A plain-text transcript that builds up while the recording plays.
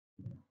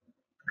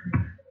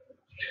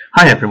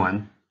Hi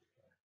everyone.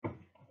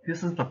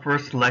 This is the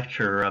first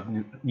lecture of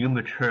new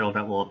material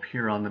that will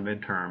appear on the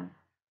midterm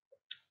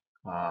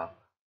uh,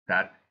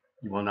 that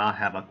you will not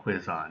have a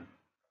quiz on.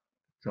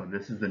 So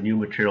this is the new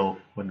material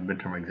for the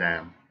midterm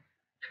exam.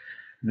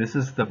 This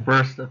is the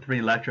first of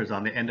three lectures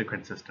on the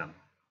endocrine system.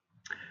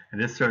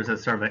 And this serves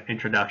as sort of an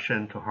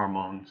introduction to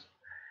hormones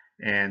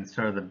and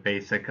sort of the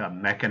basic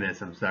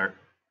mechanisms that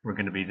we're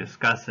going to be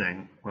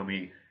discussing when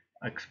we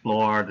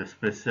explore the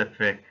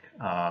specific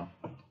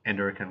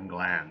endocrine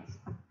glands.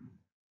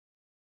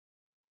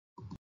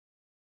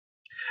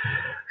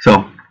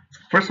 So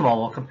first of all,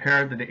 we'll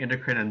compare the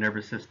endocrine and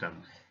nervous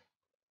systems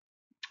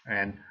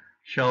and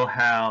show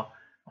how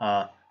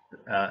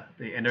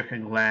the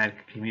endocrine gland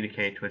can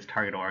communicate to its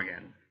target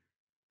organ.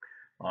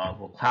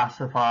 We'll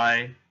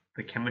classify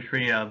the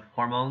chemistry of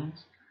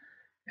hormones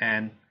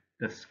and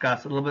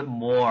discuss a little bit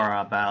more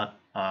about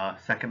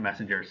second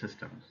messenger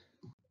systems.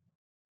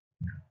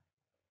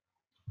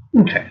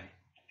 Okay,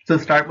 so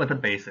start with the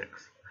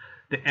basics.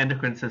 The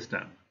endocrine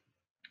system.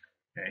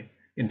 Okay,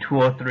 in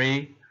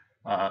 203,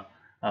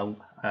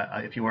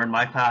 if you were in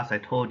my class, I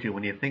told you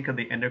when you think of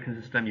the endocrine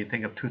system, you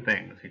think of two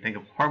things. You think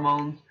of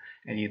hormones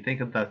and you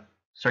think of the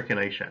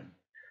circulation,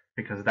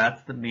 because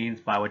that's the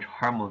means by which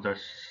hormones are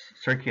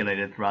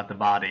circulated throughout the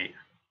body,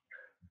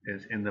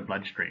 is in the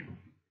bloodstream.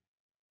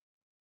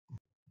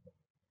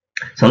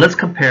 So let's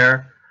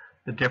compare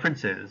the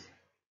differences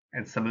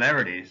and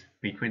similarities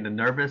between the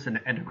nervous and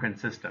endocrine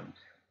systems.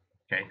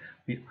 Okay,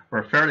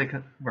 we're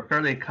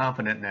fairly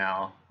confident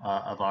now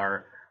of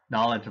our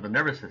knowledge of the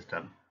nervous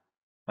system,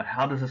 but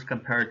how does this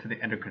compare to the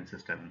endocrine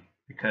system?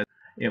 Because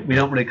we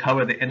don't really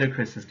cover the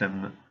endocrine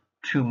system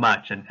too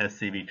much in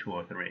SCB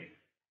 203.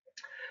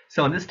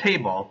 So in this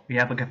table, we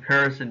have a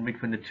comparison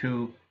between the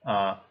two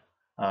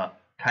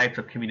types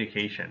of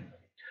communication.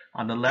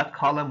 On the left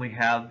column, we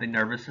have the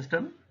nervous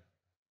system,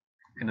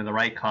 and in the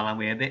right column,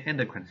 we have the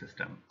endocrine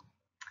system.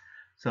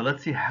 So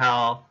let's see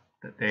how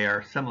they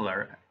are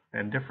similar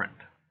and different.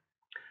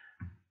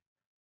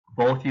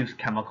 Both use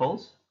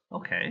chemicals.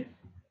 Okay.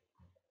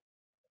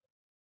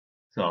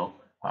 So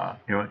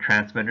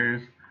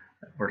neurotransmitters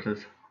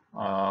versus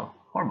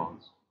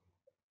hormones.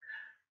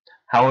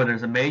 However,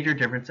 there's a major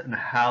difference in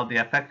how they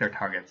affect their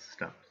target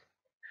systems.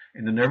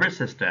 In the nervous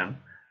system,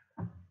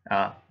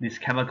 these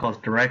chemicals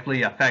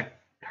directly affect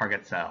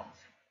target cells.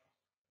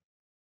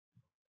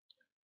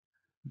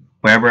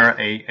 Wherever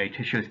a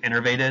tissue is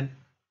innervated,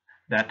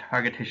 that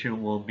target tissue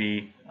will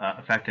be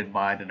affected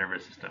by the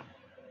nervous system.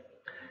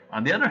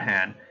 On the other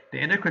hand, the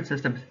endocrine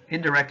system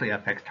indirectly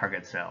affects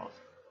target cells.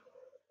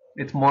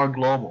 It's more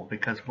global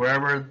because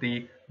wherever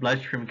the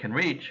bloodstream can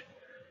reach,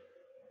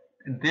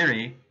 in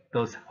theory,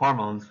 those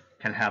hormones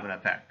can have an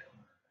effect.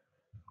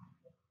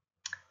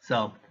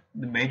 So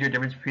the major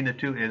difference between the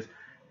two is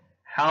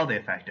how they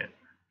affect it.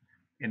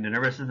 In the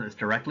nervous system, it's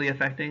directly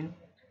affecting,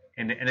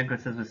 and the endocrine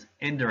system is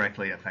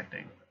indirectly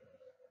affecting.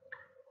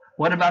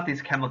 What about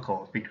these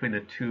chemicals between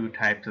the two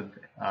types of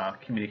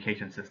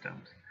communication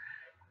systems?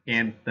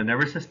 In the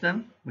nervous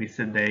system, we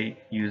said they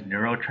use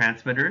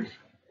neurotransmitters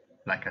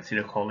like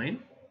acetylcholine.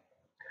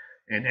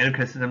 In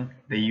endocrine system,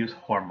 they use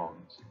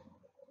hormones.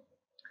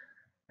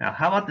 Now,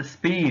 how about the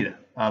speed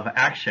of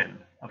action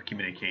of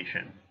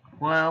communication?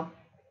 Well,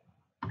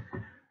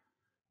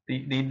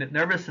 the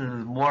nervous system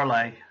is more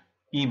like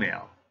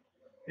email.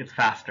 It's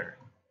faster.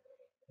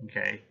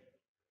 Okay,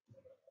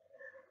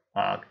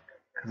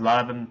 because a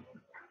lot of them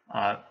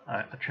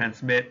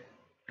transmit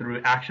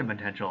through action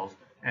potentials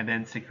and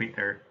then secrete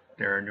their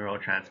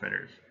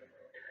neurotransmitters.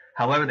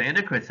 However, the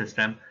endocrine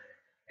system,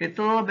 it's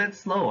a little bit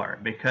slower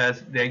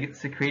because they get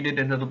secreted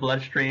into the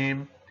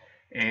bloodstream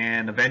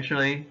and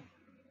eventually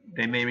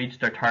they may reach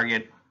their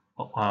target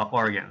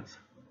organs.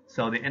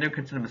 So the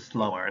endocrine system is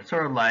slower. It's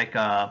sort of like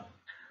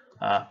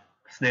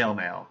snail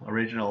mail,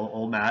 original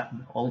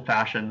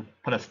old-fashioned,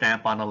 put a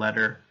stamp on a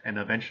letter and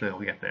eventually it'll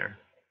get there.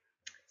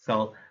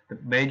 So the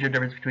major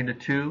difference between the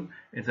two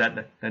is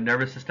that the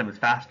nervous system is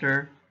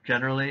faster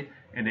generally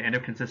and the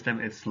endocrine system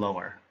is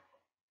slower.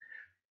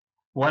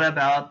 What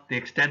about the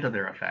extent of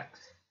their effects?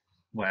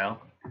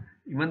 Well,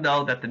 even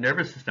though that the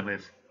nervous system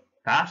is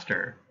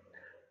faster,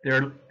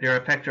 their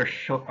effects are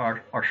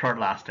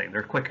short-lasting.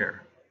 They're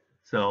quicker,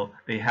 so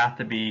they have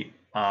to be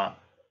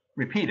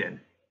repeated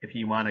if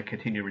you want a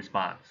continued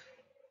response.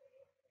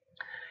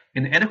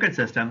 In the endocrine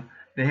system,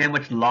 they have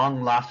much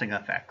long-lasting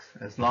effects.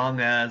 As long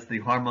as the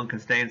hormone can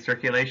stay in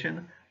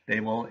circulation, they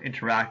will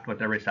interact with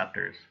their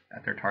receptors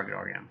at their target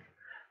organ.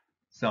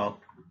 So,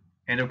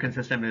 endocrine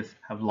system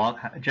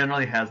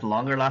generally has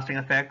longer-lasting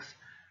effects,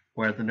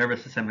 whereas the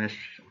nervous system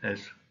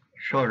is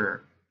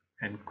shorter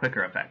and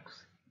quicker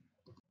effects.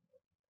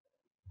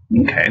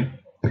 Okay,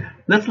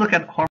 let's look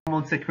at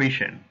hormone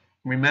secretion.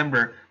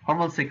 Remember,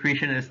 hormone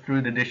secretion is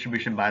through the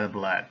distribution by the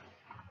blood.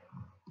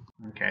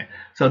 Okay,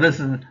 so this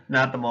is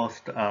not the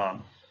most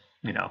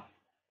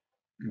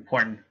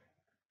important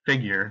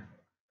figure.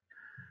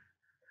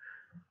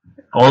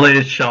 All it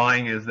is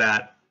showing is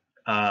that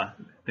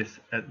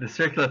the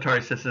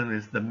circulatory system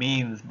is the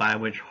means by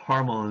which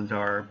hormones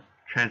are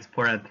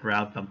transported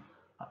throughout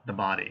the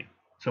body.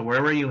 So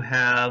wherever you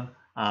have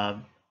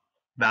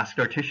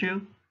vascular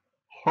tissue,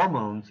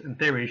 hormones, in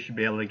theory, should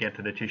be able to get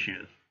to the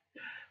tissues.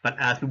 But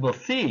as we will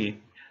see,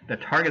 the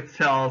target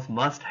cells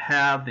must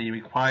have the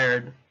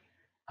required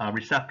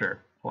receptor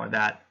for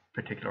that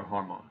particular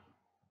hormone.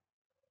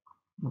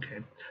 Okay,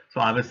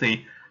 so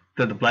obviously,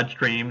 through the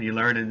bloodstream, you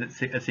learned in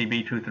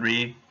SCB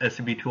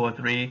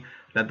 203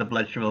 that the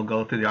bloodstream will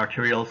go through the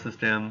arterial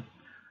system,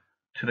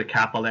 to the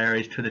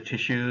capillaries, to the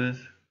tissues,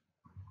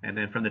 and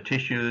then from the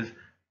tissues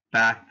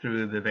back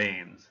through the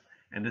veins.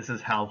 And this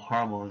is how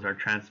hormones are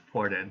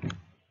transported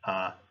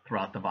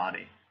throughout the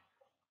body.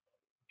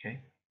 Okay.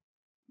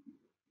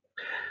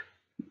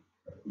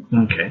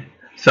 Okay.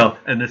 So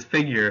in this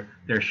figure,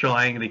 they're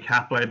showing the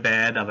capillary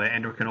bed of an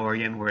endocrine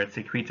organ where it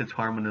secretes its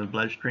hormone in the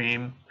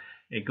bloodstream.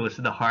 It goes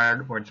to the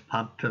heart where it's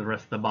pumped to the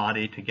rest of the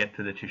body to get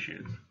to the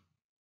tissues.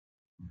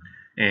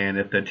 And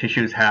if the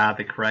tissues have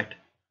the correct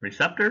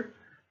receptor,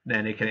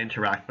 then it can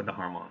interact with the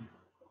hormone.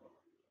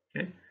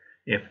 Okay.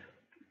 If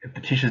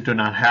the tissues do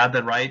not have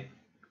the right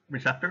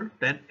receptor,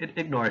 then it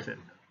ignores it.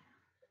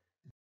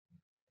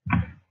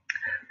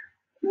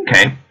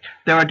 Okay.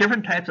 There are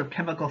different types of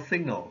chemical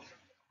signals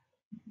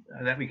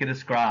that we can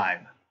describe.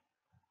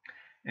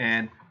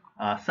 And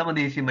some of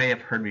these you may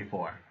have heard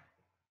before.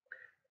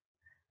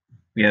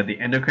 We have the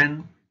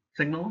endocrine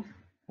signals,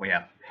 we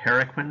have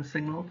paracrine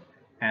signals,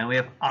 and we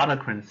have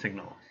autocrine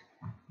signals.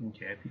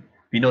 Okay.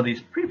 If you know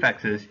these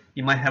prefixes,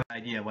 you might have an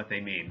idea of what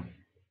they mean.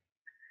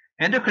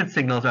 Endocrine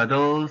signals are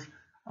those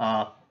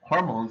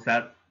hormones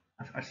that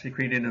are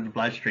secreted in the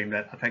bloodstream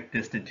that affect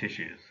distant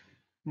tissues.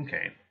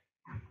 Okay.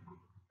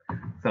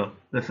 So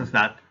this is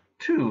not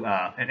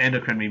an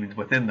endocrine means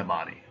within the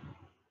body.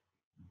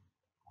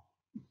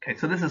 Okay,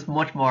 so this is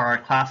much more our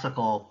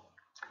classical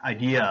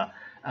idea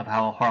of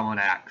how a hormone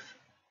acts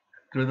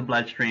through the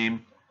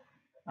bloodstream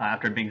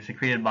after being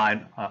secreted by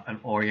an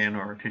organ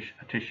or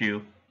a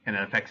tissue, and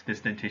it affects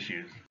distant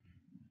tissues.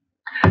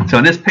 So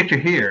in this picture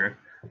here,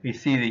 we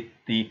see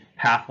the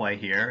pathway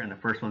here, and the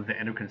first one's the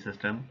endocrine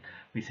system.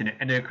 We see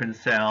the endocrine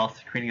cell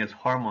secreting its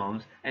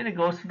hormones, and it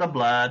goes to the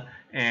blood,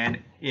 and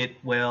it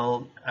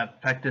will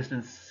affect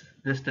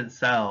distant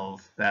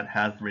cells that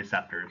have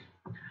receptors.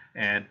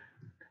 And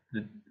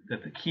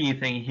the key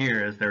thing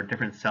here is there are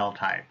different cell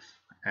types,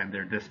 and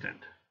they're distant.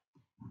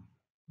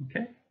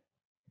 Okay?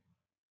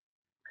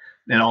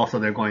 And also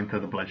they're going through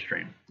the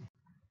bloodstream.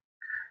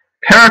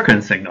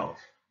 Paracrine signals.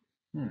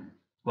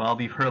 Well,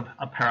 we've heard of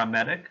a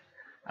paramedic.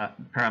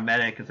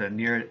 Paramedic is a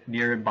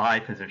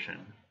nearby physician.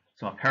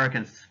 So a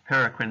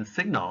paracrine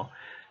signal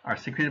are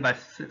secreted by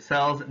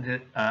cells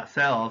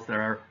that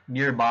are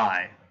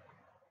nearby,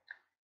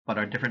 but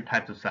are different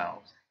types of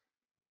cells.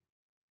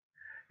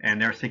 And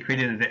they're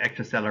secreted into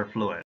extracellular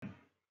fluid.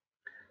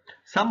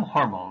 Some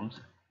hormones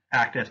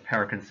act as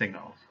paracrine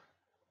signals.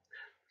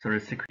 So they're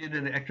secreted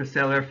in the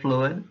extracellular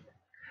fluid,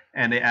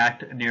 and they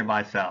act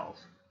nearby cells.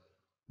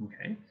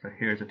 Okay, so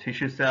here's a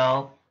tissue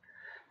cell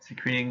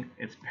secreting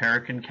its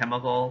paracrine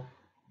chemical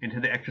into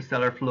the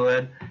extracellular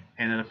fluid,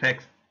 and it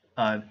affects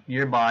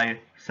nearby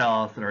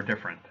cells that are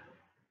different.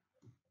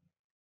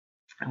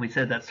 And we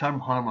said that some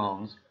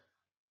hormones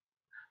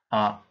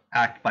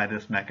act by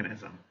this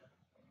mechanism.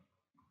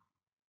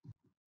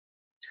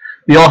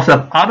 We also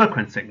have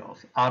autocrine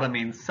signals. Auto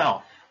means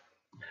self.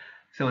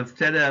 So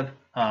instead of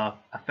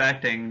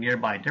affecting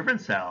nearby different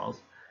cells,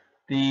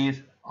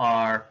 these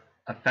are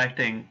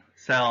affecting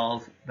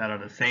cells that are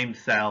the same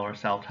cell or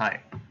cell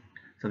type.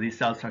 So these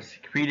cells are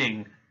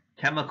secreting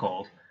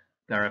chemicals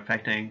that are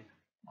affecting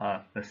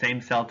the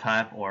same cell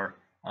type or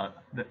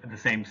the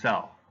same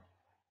cell.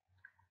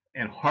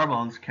 And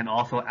hormones can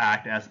also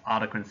act as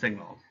autocrine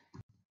signals.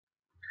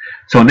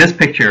 So in this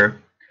picture,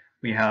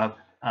 we have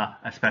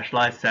a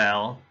specialized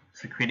cell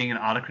secreting an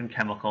autocrine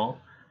chemical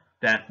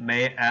that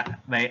may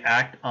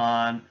act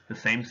on the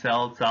same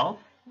cell itself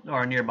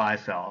or a nearby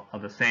cell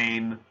of the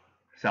same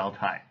cell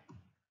type.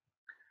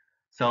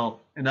 So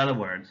in other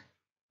words,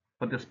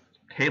 what this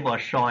table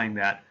is showing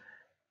that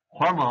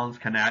hormones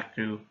can act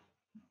through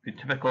the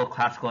typical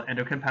classical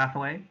endocrine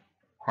pathway,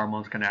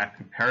 hormones can act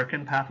through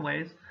paracrine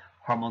pathways,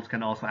 hormones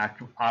can also act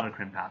through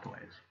autocrine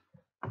pathways.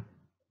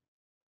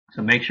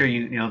 So make sure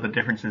you know the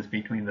differences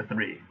between the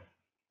three.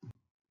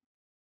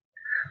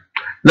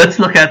 Let's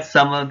look at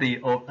an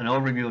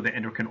overview of the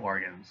endocrine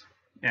organs.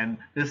 And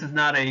this is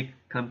not a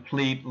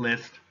complete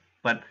list,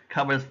 but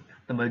covers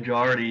the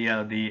majority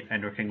of the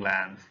endocrine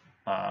glands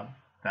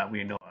that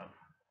we know of.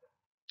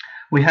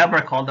 We have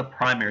what are called the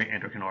primary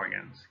endocrine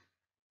organs.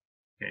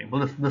 Okay,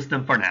 we'll just list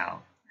them for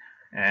now.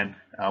 And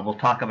we'll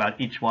talk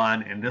about each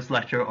one in this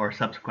lecture or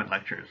subsequent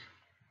lectures.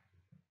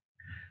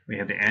 We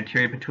have the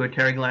anterior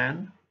pituitary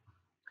gland,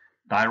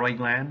 thyroid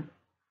gland,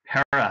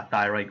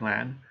 parathyroid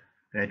gland,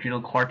 the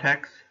adrenal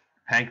cortex,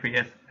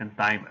 pancreas, and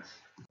thymus.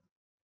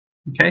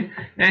 Okay,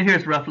 and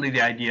here's roughly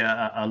the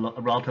idea,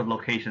 relative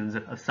locations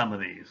of some of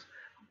these.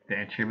 The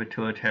anterior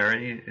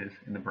pituitary is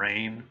in the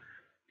brain,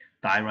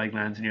 thyroid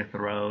gland is in your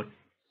throat,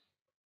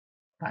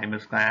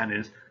 thymus gland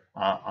is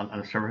on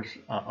the surface,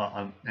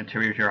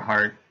 anterior to your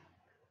heart,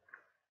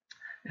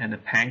 and the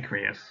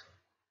pancreas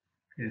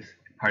is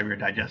part of your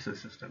digestive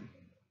system.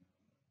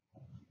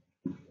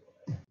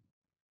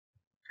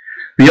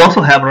 We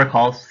also have what are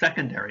called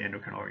secondary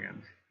endocrine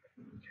organs.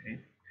 Okay?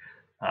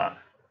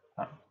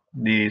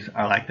 These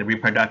are like the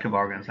reproductive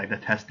organs, like the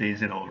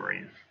testes and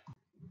ovaries.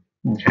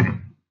 Okay,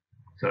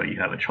 so you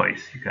have a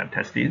choice. You can have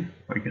testes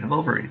or you can have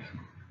ovaries.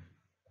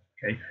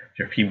 Okay, if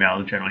you're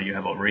female, generally you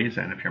have ovaries,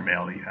 and if you're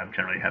male, you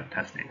generally have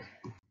testes.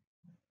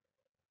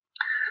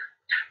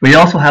 We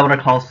also have what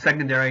are called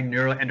secondary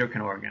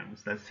neuroendocrine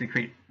organs that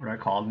secrete what are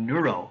called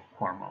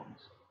neurohormones.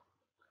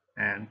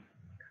 And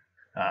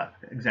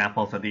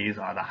examples of these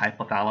are the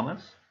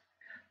hypothalamus,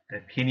 the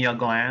pineal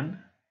gland,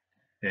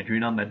 the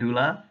adrenal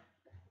medulla,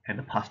 and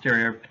the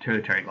posterior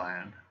pituitary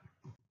gland.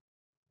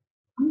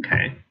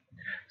 Okay,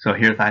 so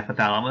here's the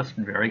hypothalamus,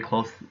 very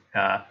close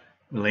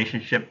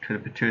relationship to the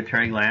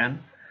pituitary gland,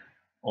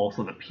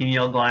 also the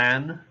pineal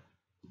gland,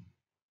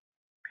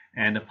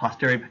 and the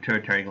posterior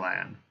pituitary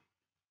gland.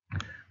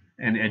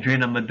 And the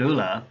adrenal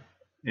medulla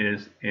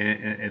is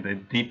in the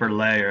deeper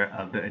layer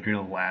of the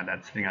adrenal gland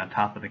that's sitting on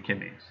top of the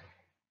kidneys.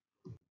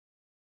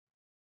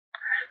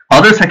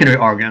 Other secondary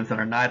organs that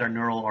are neither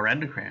neural or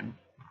endocrine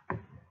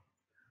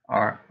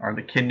are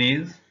the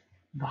kidneys,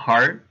 the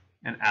heart,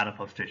 and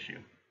adipose tissue.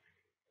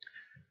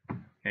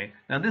 Okay,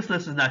 now this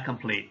list is not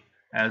complete,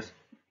 as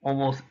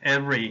almost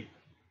every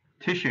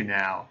tissue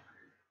now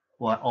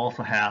will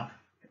also have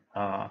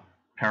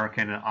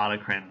paracrine and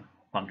autocrine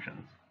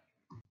functions.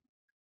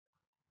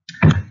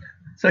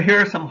 So here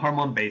are some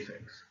hormone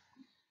basics.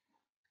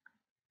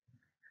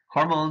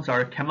 Hormones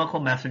are chemical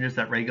messengers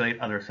that regulate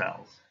other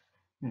cells.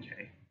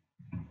 Okay,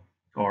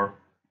 or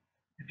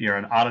if you're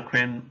an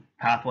autocrine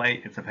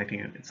pathway, it's affecting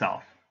it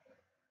itself.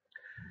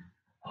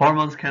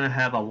 Hormones can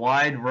have a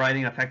wide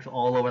variety of effects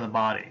all over the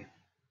body.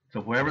 So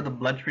wherever the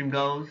bloodstream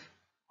goes,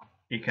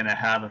 it can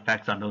have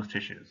effects on those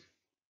tissues.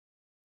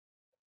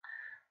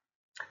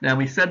 Now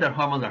we said that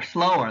hormones are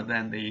slower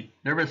than the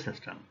nervous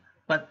system,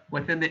 but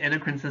within the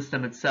endocrine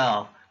system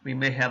itself, we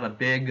may have a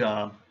big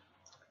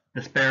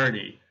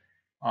disparity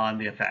on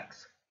the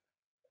effects,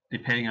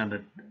 depending on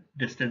the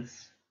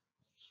distance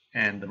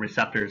and the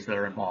receptors that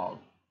are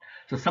involved.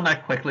 So some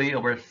act quickly,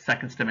 over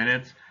seconds to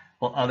minutes,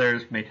 while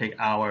others may take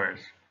hours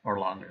or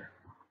longer.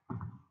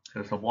 So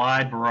it's a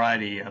wide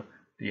variety of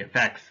the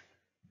effects,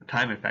 the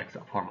time effects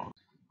of hormones.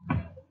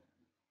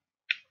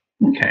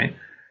 Okay,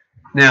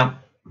 now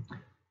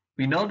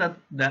we know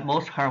that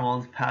most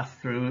hormones pass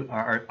through,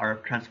 are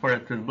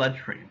transported through the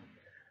bloodstream.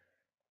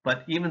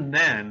 But even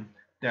then,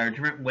 there are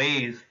different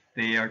ways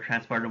they are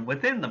transported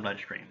within the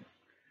bloodstream.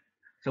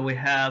 So we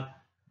have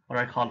what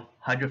are called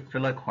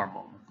hydrophilic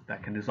hormones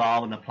that can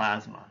dissolve in the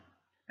plasma.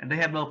 And they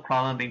have no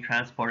problem being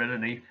transported,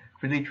 and they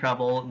freely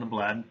travel in the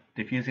blood,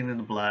 diffusing in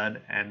the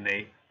blood, and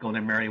they go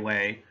their merry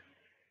way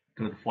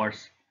through the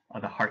force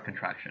of the heart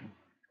contraction.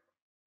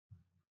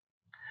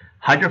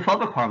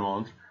 Hydrophobic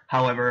hormones,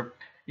 however,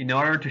 in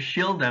order to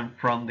shield them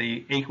from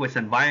the aqueous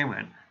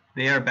environment,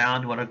 they are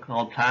bound to what are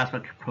called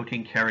plasma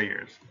protein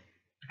carriers,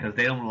 because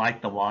they don't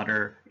like the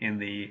water in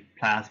the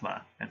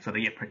plasma, and so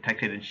they get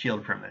protected and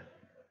shielded from it.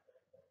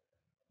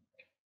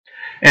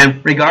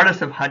 And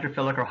regardless of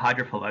hydrophilic or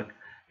hydrophobic,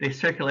 they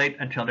circulate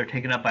until they're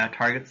taken up by a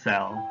target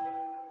cell,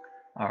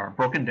 or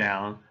broken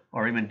down,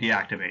 or even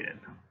deactivated.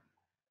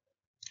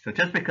 So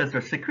just because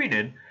they're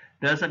secreted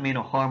doesn't mean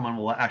a hormone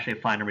will actually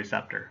find a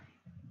receptor.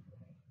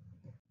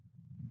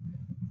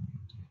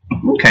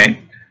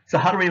 Okay, so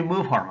how do we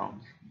remove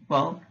hormones?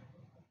 Well,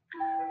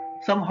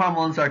 some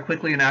hormones are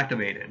quickly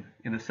inactivated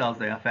in the cells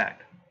they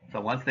affect.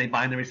 So once they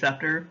bind the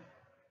receptor,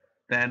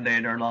 then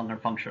they're no longer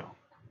functional.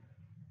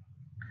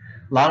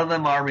 A lot of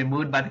them are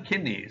removed by the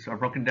kidneys or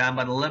broken down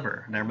by the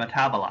liver, and they're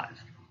metabolized.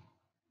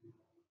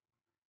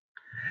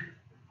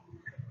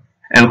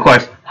 And of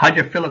course,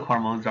 hydrophilic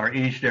hormones are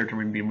easier to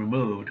be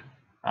removed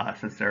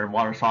since they're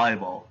water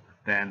soluble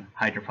than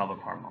hydrophobic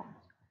hormones.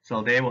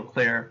 So they will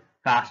clear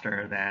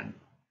faster than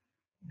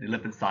the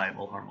lipid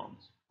soluble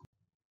hormones.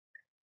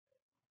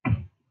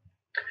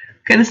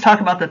 Okay, let's talk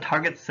about the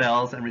target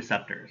cells and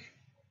receptors.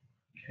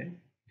 Okay,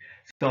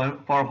 so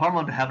for a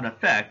hormone to have an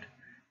effect,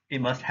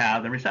 it must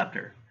have the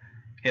receptor.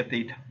 If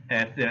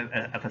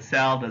a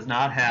cell does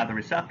not have the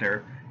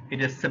receptor, it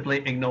just simply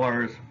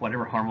ignores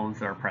whatever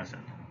hormones are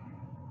present.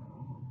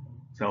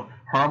 So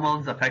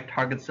hormones affect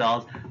target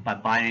cells by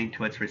binding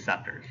to its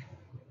receptors.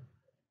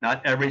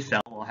 Not every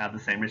cell will have the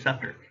same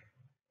receptor.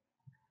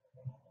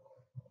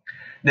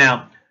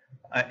 Now,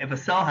 if a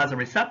cell has a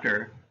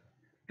receptor,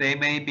 they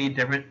may be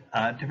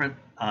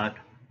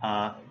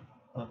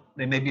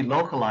they may be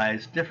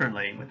localized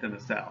differently within the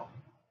cell.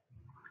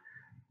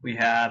 We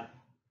have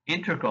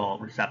integral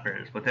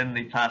receptors within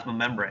the plasma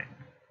membrane.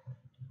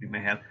 We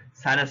may have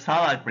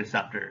cytosolic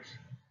receptors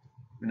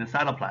in the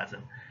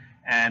cytoplasm,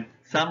 and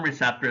some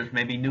receptors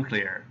may be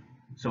nuclear.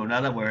 So in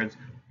other words,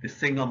 the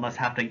signal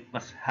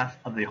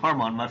of the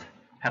hormone must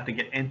have to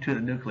get into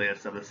the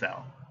nucleus of the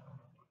cell.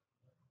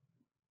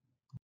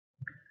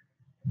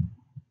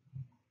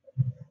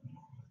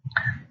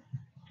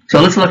 So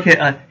let's look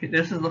at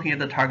this is looking at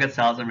the target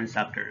cells and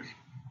receptors.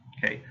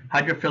 Okay,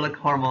 hydrophilic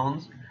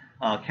hormones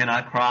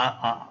cannot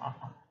cross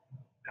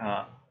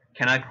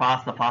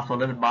the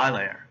phospholipid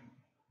bilayer,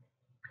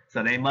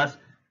 so they must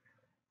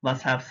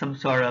have some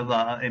sort of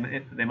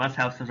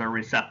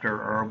receptor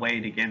or a way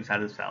to get inside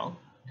the cell.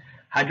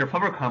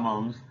 Hydrophobic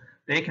hormones,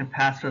 they can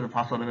pass through the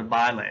phospholipid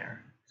bilayer,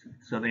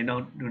 so they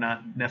do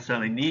not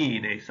necessarily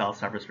need a cell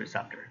surface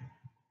receptor.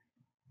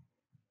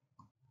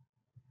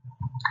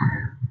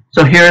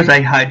 So here's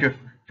a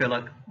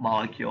hydrophilic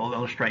molecule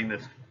illustrating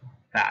this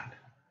fact.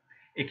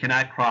 It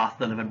cannot cross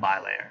the lipid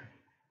bilayer.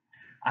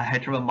 A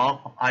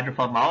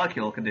hydrophilic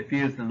molecule can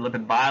diffuse in the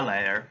lipid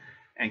bilayer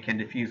and can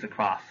diffuse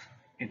across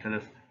into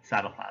the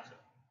cytoplasm.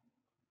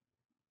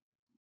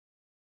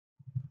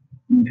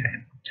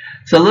 Okay.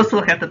 So let's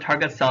look at the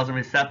target cells and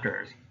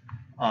receptors,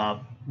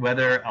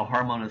 whether a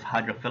hormone is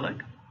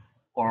hydrophilic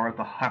or if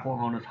the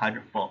hormone is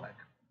hydrophobic.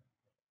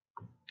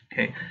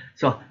 Okay,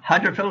 so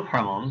hydrophilic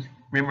hormones,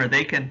 remember,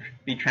 they can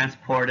be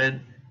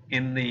transported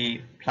in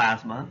the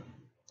plasma,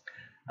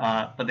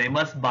 but they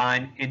must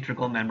bind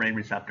integral membrane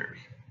receptors,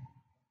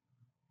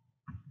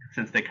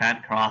 since they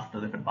can't cross the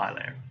lipid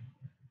bilayer.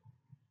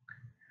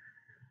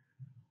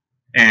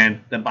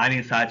 And the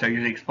binding sites are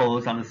usually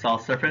exposed on the cell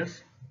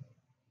surface,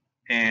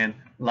 and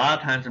a lot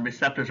of times the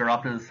receptors are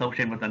often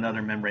associated with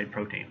another membrane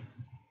protein.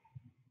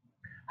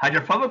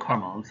 Hydrophobic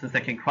hormones, since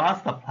they can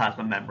cross the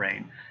plasma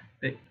membrane,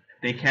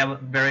 they can have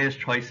various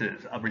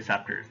choices of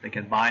receptors. They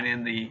can bind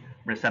in the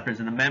receptors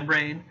in the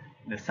membrane,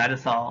 in the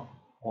cytosol,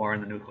 or in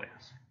the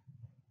nucleus.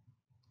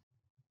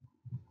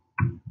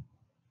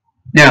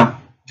 Now,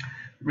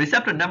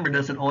 receptor number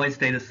doesn't always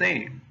stay the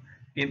same.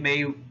 It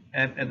may,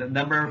 and the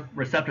number of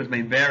receptors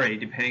may vary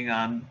depending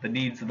on the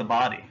needs of the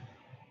body.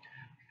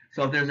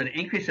 So if there's an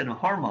increase in a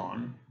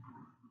hormone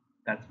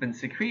that's been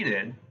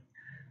secreted,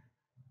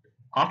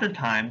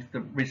 oftentimes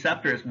the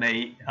receptors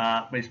may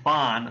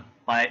respond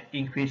by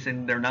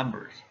increasing their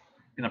numbers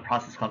in a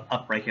process called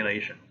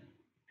upregulation.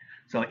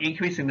 So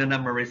increasing the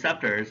number of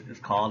receptors is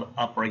called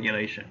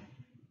upregulation.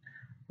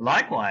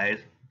 Likewise,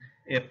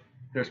 if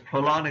there's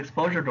prolonged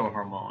exposure to a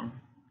hormone,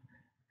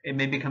 it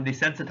may become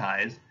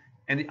desensitized,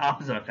 and the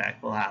opposite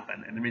effect will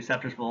happen, and the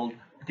receptors will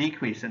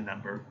decrease in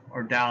number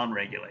or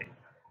downregulate.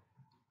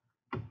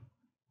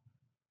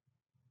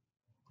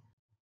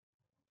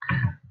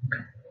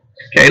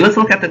 Okay, let's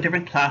look at the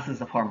different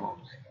classes of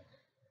hormones.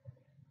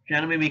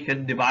 Generally, we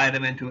can divide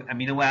them into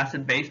amino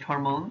acid-based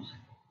hormones,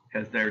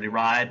 because they're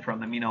derived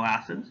from amino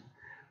acids,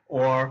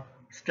 or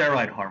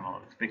steroid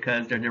hormones,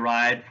 because they're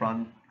derived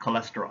from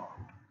cholesterol.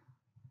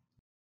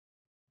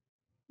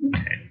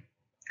 Okay.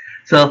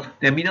 So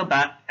the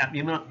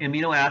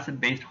amino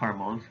acid-based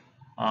hormones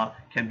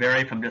can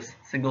vary from just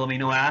single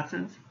amino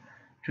acids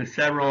to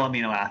several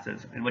amino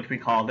acids, in which we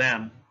call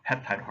them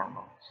peptide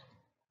hormones.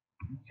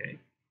 Okay.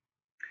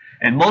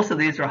 And most of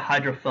these are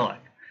hydrophilic.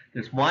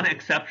 There's one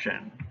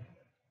exception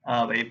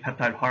of a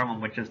peptide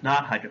hormone which is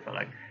not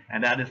hydrophilic,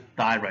 and that is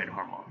thyroid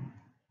hormone.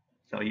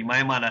 So you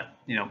might want to,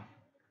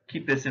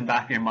 keep this in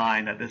back of your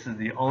mind, that this is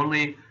the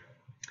only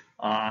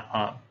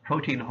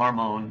protein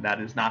hormone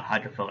that is not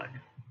hydrophilic.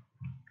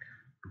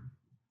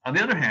 On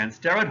the other hand,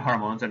 steroid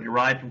hormones are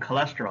derived from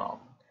cholesterol,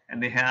 and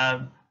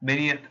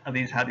many of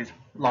these have these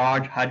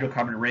large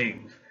hydrocarbon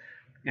rings,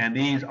 and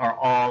these are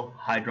all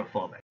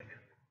hydrophobic.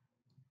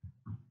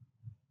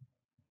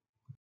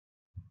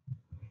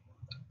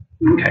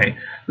 Okay,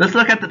 let's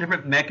look at the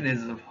different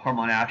mechanisms of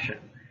hormone action,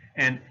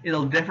 and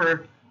it'll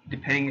differ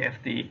depending if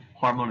the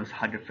hormone is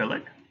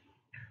hydrophilic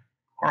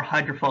or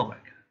hydrophobic.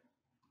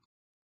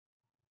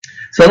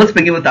 So let's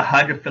begin with the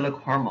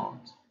hydrophilic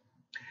hormones.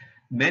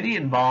 Many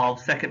involve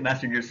second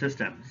messenger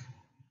systems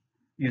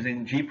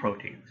using G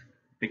proteins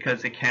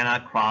because it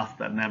cannot cross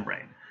the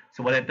membrane.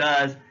 So what it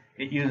does,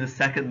 it uses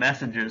second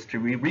messengers to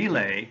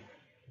relay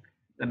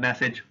the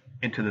message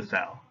into the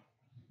cell.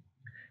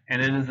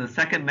 And it is the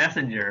second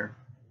messenger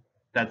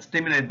that's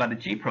stimulated by the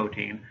G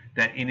protein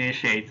that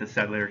initiates the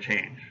cellular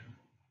change.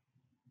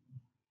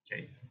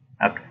 Okay.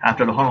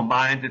 After the hormone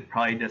binds, it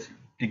probably just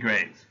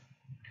degrades.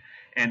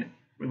 And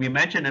we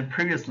mentioned in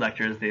previous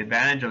lectures the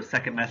advantage of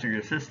second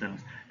messenger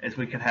systems is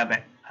we can have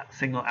a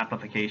single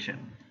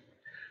amplification.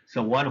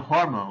 So one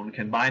hormone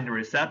can bind a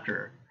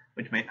receptor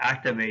which may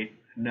activate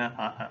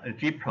a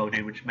G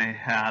protein which may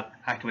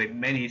activate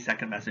many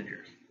second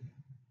messengers.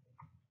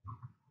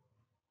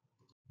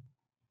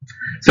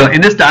 So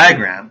in this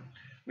diagram,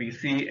 we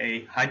see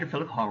a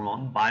hydrophilic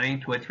hormone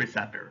binding to its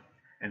receptor,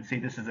 and see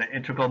this is an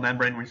integral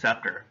membrane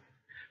receptor.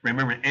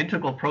 Remember,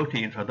 integral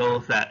proteins are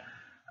those that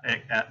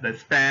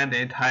span the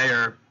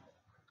entire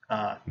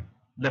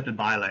lipid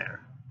bilayer.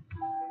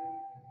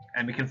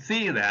 And we can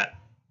see that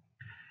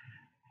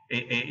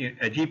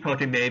a G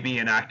protein may be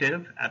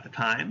inactive at the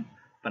time,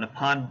 but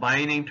upon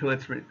binding to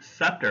its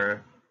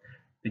receptor,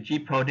 the G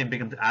protein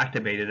becomes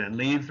activated and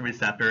leaves the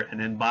receptor and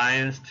then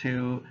binds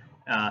to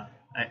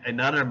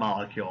another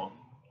molecule,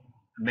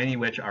 many of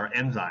which are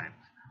enzymes.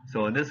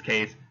 So in this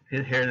case,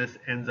 here this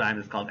enzyme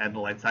is called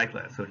adenylyl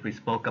cyclase, which we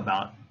spoke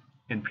about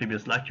in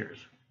previous lectures.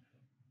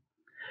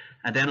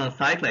 Adenyl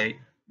cyclase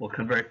will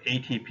convert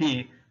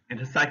ATP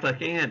into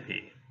cyclic AMP.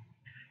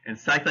 And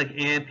cyclic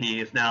AMP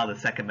is now the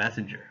second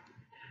messenger.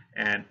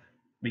 And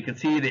we can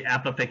see the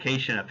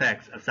amplification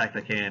effects of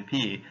cyclic AMP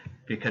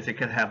because it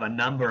can have a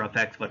number of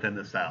effects within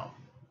the cell.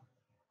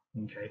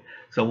 Okay,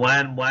 so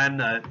one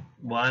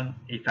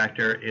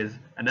effector is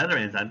another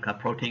enzyme called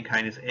protein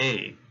kinase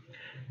A.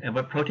 And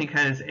what protein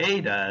kinase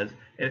A does,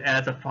 it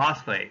adds a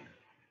phosphate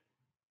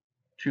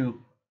to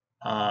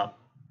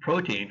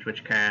proteins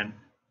which can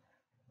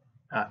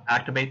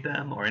activate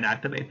them or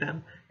inactivate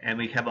them, and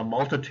we have a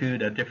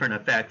multitude of different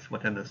effects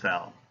within the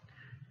cell.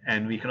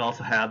 And we can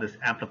also have this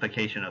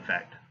amplification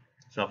effect.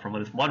 So from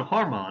this one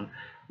hormone,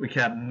 we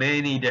can have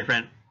many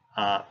different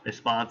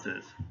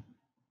responses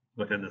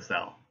within the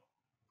cell.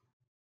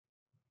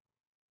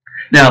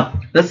 Now,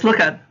 let's look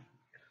at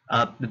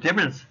the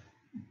difference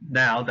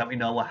now that we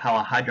know how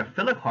a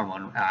hydrophilic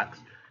hormone acts,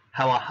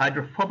 how a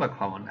hydrophobic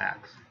hormone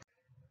acts.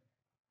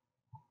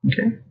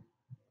 Okay.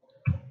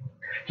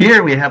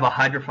 Here we have a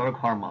hydrophobic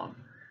hormone.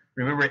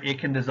 Remember, it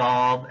can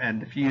dissolve and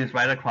diffuse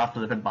right across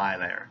the lipid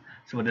bilayer,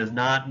 so it does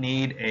not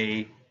need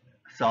a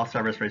cell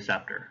surface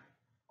receptor,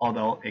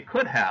 although it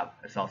could have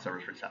a cell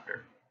surface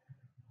receptor.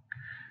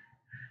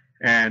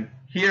 And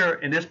here,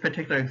 in this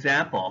particular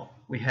example,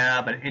 we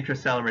have an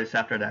intracellular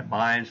receptor that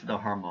binds to the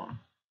hormone.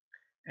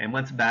 And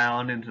once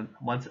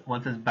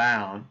it's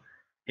bound,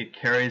 it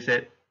carries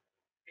it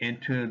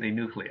into the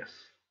nucleus,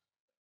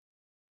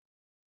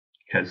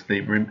 because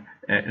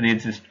it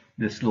needs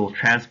this little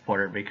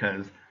transporter,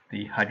 because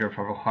the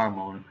hydrophobic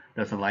hormone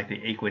doesn't like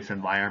the aqueous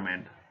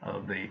environment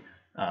of the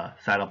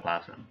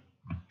cytoplasm.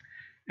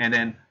 And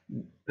then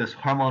this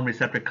hormone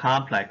receptor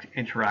complex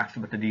interacts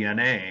with the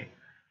DNA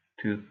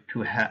to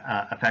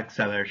affect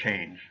cellular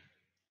change.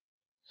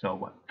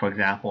 So, for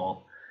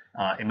example,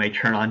 it may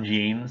turn on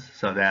genes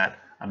so that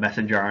a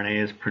messenger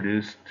RNA is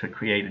produced to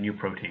create a new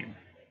protein.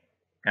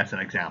 That's an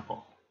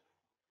example.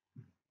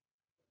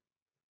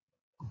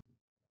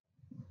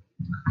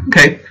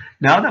 Okay,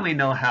 now that we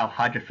know how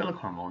hydrophilic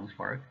hormones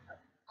work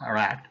or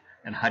act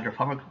and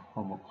hydrophobic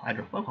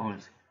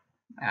hormones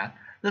act,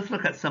 let's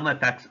look at some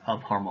effects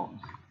of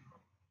hormones.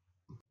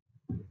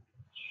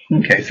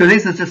 Okay, so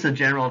this is just a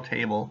general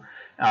table.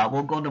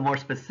 We'll go into more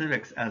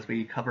specifics as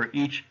we cover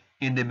each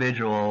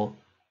individual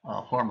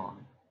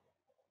hormone.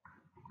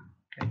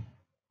 Okay.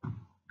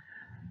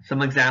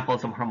 Some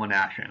examples of hormone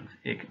actions.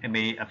 It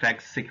may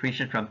affect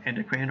secretion from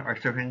endocrine or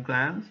exocrine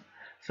glands.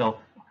 So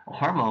a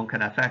hormone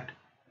can affect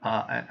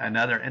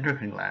another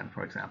endocrine gland,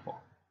 for example.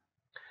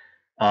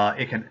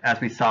 It can, as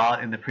we saw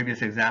in the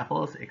previous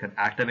examples, it could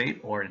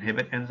activate or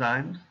inhibit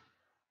enzymes.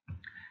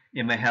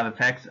 It may have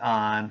effects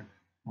on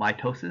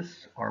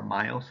mitosis or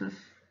meiosis.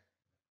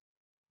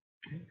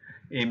 Okay.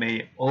 It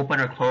may open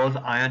or close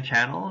ion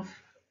channels,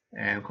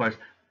 and of course,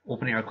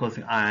 opening or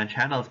closing ion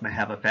channels may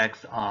have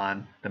effects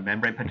on the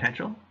membrane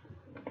potential.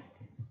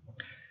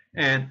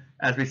 And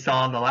as we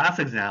saw in the last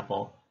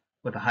example,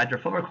 with a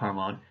hydrophobic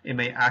hormone, it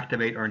may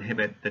activate or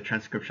inhibit the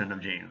transcription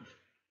of genes.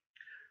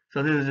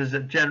 So this is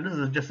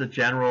just a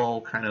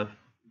general kind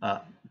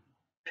of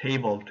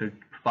table to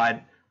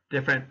provide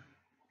different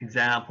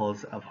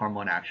examples of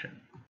hormone action.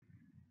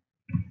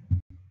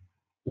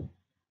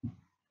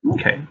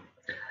 Okay,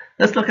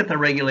 let's look at the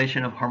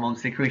regulation of hormone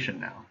secretion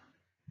now.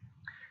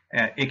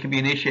 It can be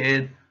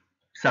initiated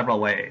several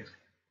ways.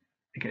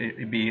 It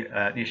can be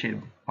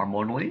initiated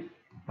hormonally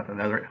with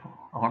another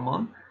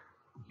hormone,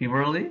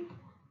 humorally,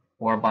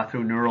 or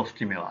through neural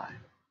stimuli.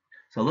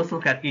 So let's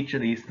look at each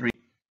of these three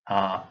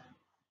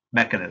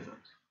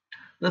mechanisms.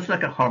 Let's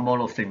look at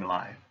hormonal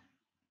stimuli.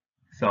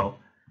 So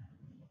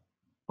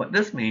what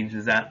this means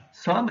is that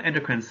some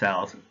endocrine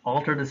cells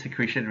alter the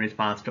secretion in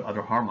response to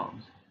other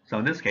hormones. So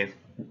in this case,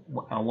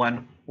 a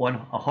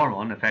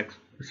hormone affects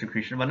the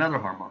secretion of another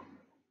hormone.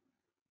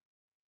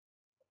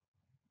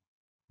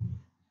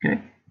 Okay,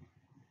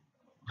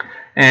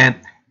 and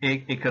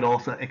it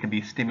could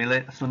be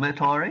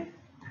stimulatory,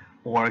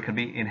 or it could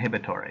be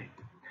inhibitory.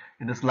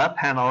 And this left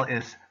panel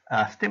is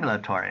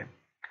stimulatory.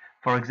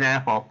 For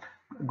example,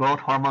 growth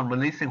hormone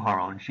releasing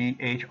hormone,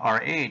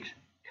 GHRH,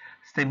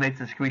 stimulates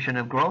the secretion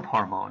of growth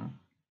hormone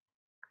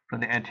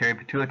from the anterior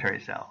pituitary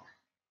cells.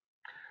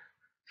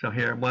 So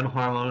here, one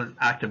hormone is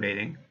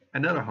activating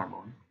another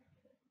hormone,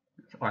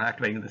 or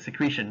activating the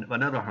secretion of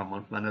another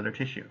hormone from another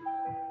tissue.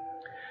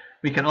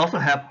 We can also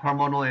have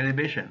hormonal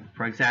inhibition.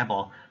 For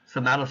example,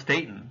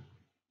 somatostatin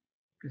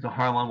is a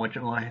hormone which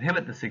will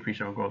inhibit the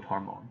secretion of growth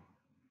hormone.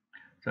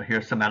 So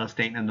here's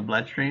somatostatin in the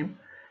bloodstream,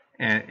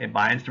 and it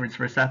binds to its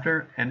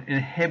receptor and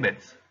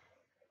inhibits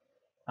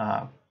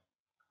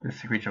the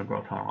secretion of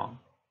growth hormone.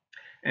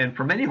 And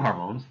for many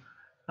hormones,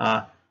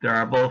 there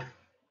are both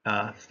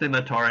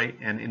stimulatory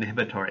and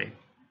inhibitory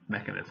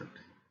mechanisms.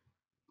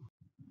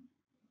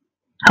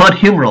 How about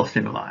humoral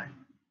stimuli?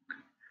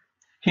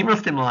 Humoral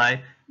stimuli,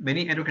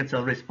 many endocrine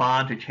cells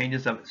respond to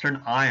changes of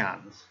certain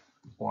ions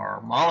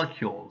or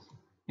molecules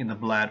in the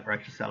blood or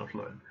extracellular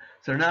fluid.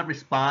 So they're not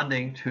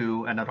responding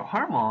to another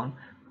hormone,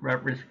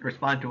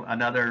 respond to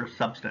another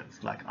substance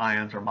like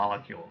ions or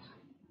molecules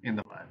in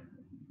the blood.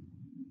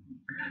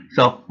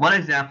 So one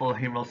example of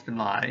humoral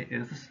stimuli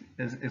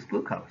is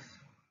glucose.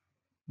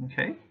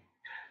 Okay,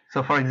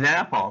 so for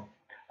example,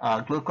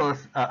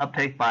 glucose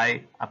uptake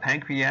by a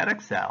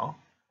pancreatic cell.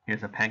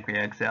 Here's a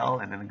pancreatic cell,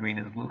 and then the green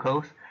is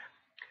glucose.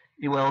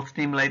 It will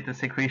stimulate the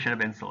secretion of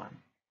insulin.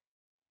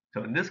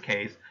 So in this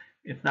case,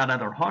 it's not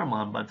another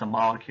hormone, but it's a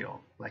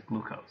molecule like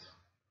glucose.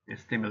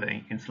 It's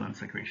stimulating insulin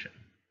secretion.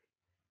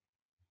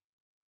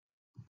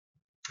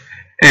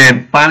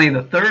 And finally,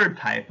 the third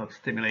type of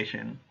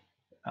stimulation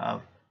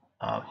of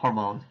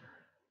hormones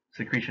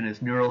secretion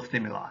is neural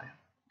stimuli.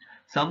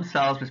 Some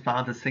cells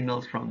respond to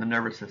signals from the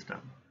nervous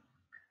system.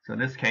 So in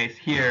this case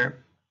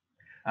here,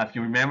 if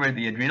you remember,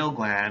 the adrenal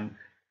gland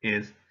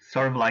is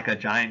sort of like a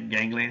giant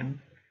ganglion.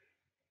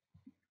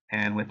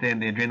 And within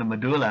the adrenal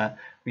medulla,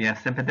 we have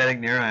sympathetic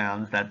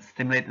neurons that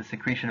stimulate the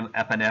secretion of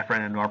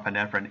epinephrine and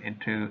norepinephrine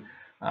into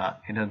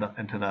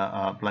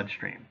the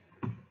bloodstream.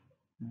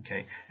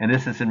 Okay, and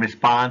this is in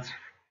response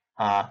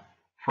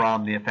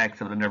from the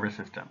effects of the nervous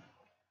system,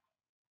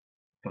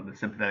 from the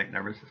sympathetic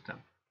nervous system.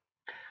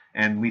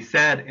 And we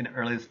said in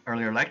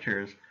earlier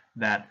lectures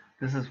that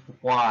this is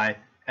why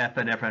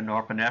epinephrine and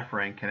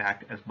norepinephrine can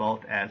act as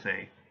both as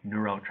a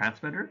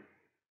neurotransmitter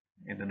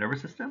in the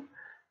nervous system,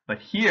 but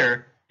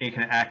here it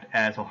can act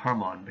as a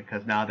hormone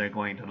because now they're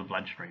going to the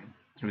bloodstream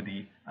through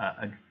the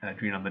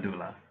adrenal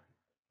medulla.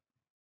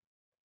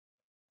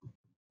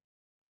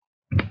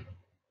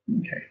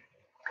 Okay.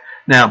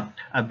 Now,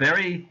 a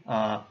very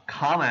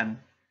common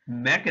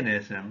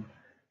mechanism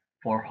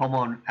for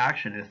hormone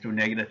action is through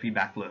negative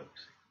feedback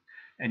loops.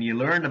 And you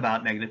learned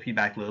about negative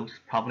feedback loops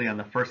probably on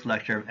the first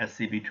lecture of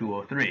SCB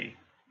 203.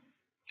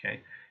 Okay,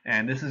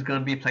 and this is going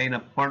to be playing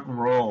an important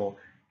role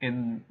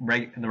in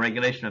the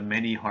regulation of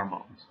many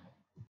hormones.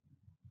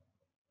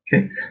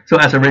 Okay, so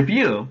as a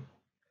review,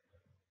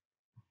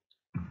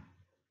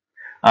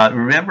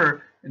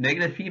 remember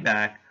negative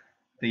feedback,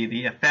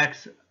 the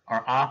effects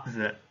are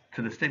opposite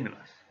to the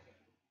stimulus.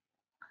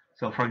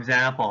 So for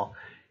example,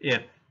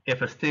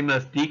 if a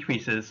stimulus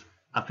decreases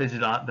a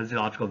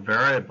physiological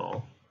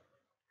variable,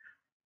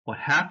 what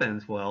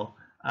happens will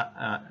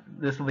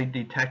this will be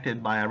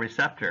detected by a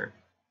receptor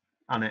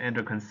on an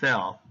endocrine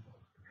cell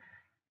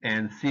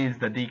and sees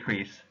the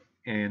decrease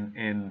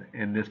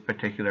in this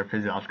particular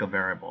physiological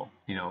variable.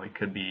 You know, it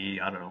could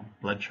be, I don't know,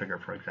 blood sugar,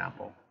 for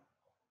example.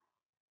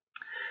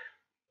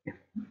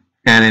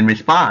 And in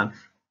response,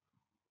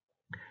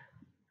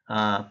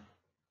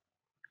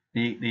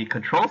 the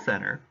control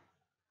center,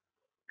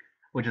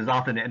 which is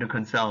often the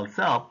endocrine cell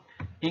itself,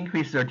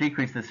 increases or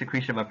decreases the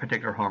secretion of a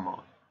particular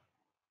hormone.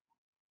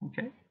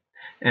 Okay,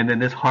 and then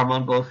this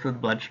hormone goes through the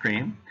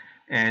bloodstream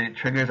and it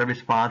triggers a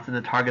response in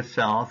the target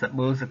cells that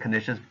moves the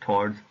conditions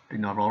towards the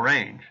normal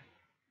range,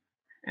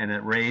 and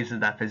it raises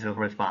that physical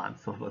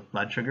response. So if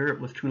blood sugar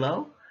was too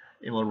low,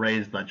 it will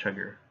raise blood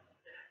sugar,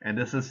 and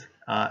this is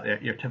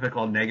your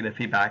typical negative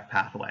feedback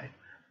pathway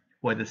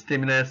where the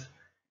stimulus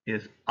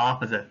is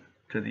opposite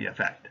to the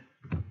effect.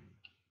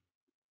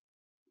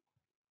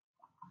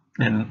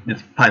 And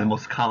it's probably the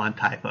most common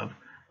type of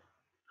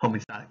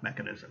homeostatic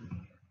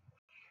mechanism.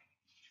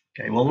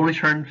 Okay, well, we'll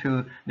return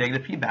to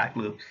negative feedback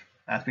loops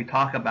as we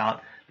talk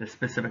about the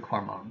specific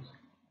hormones.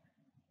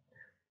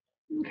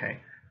 Okay,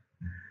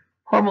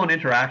 hormone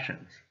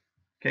interactions.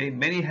 Okay,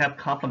 many have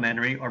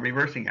complementary or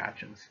reversing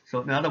actions.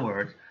 So in other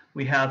words,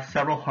 we have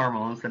several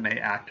hormones that may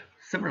act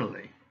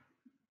similarly.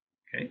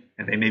 Okay,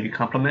 and they may be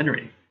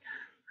complementary.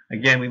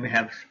 Again, we may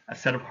have a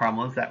set of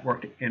hormones that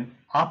work in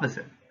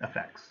opposite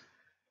effects,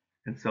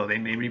 and so they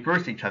may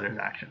reverse each other's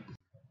actions.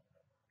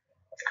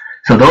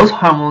 So those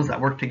hormones that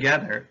work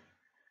together,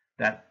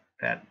 that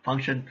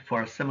function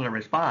for a similar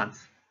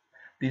response,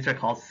 these are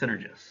called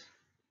synergists.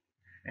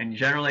 And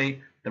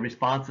generally, the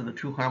response of the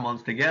two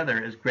hormones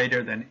together is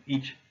greater than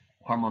each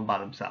hormone by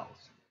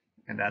themselves.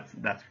 And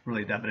that's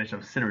really the definition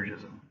of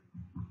synergism.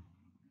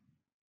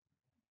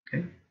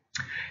 Okay.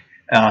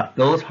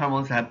 Those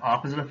hormones that have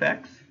opposite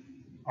effects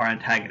are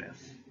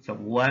antagonists. So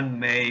one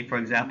may, for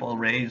example,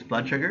 raise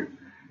blood sugar,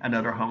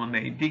 another hormone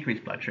may decrease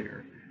blood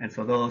sugar. And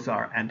so those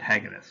are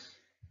antagonists.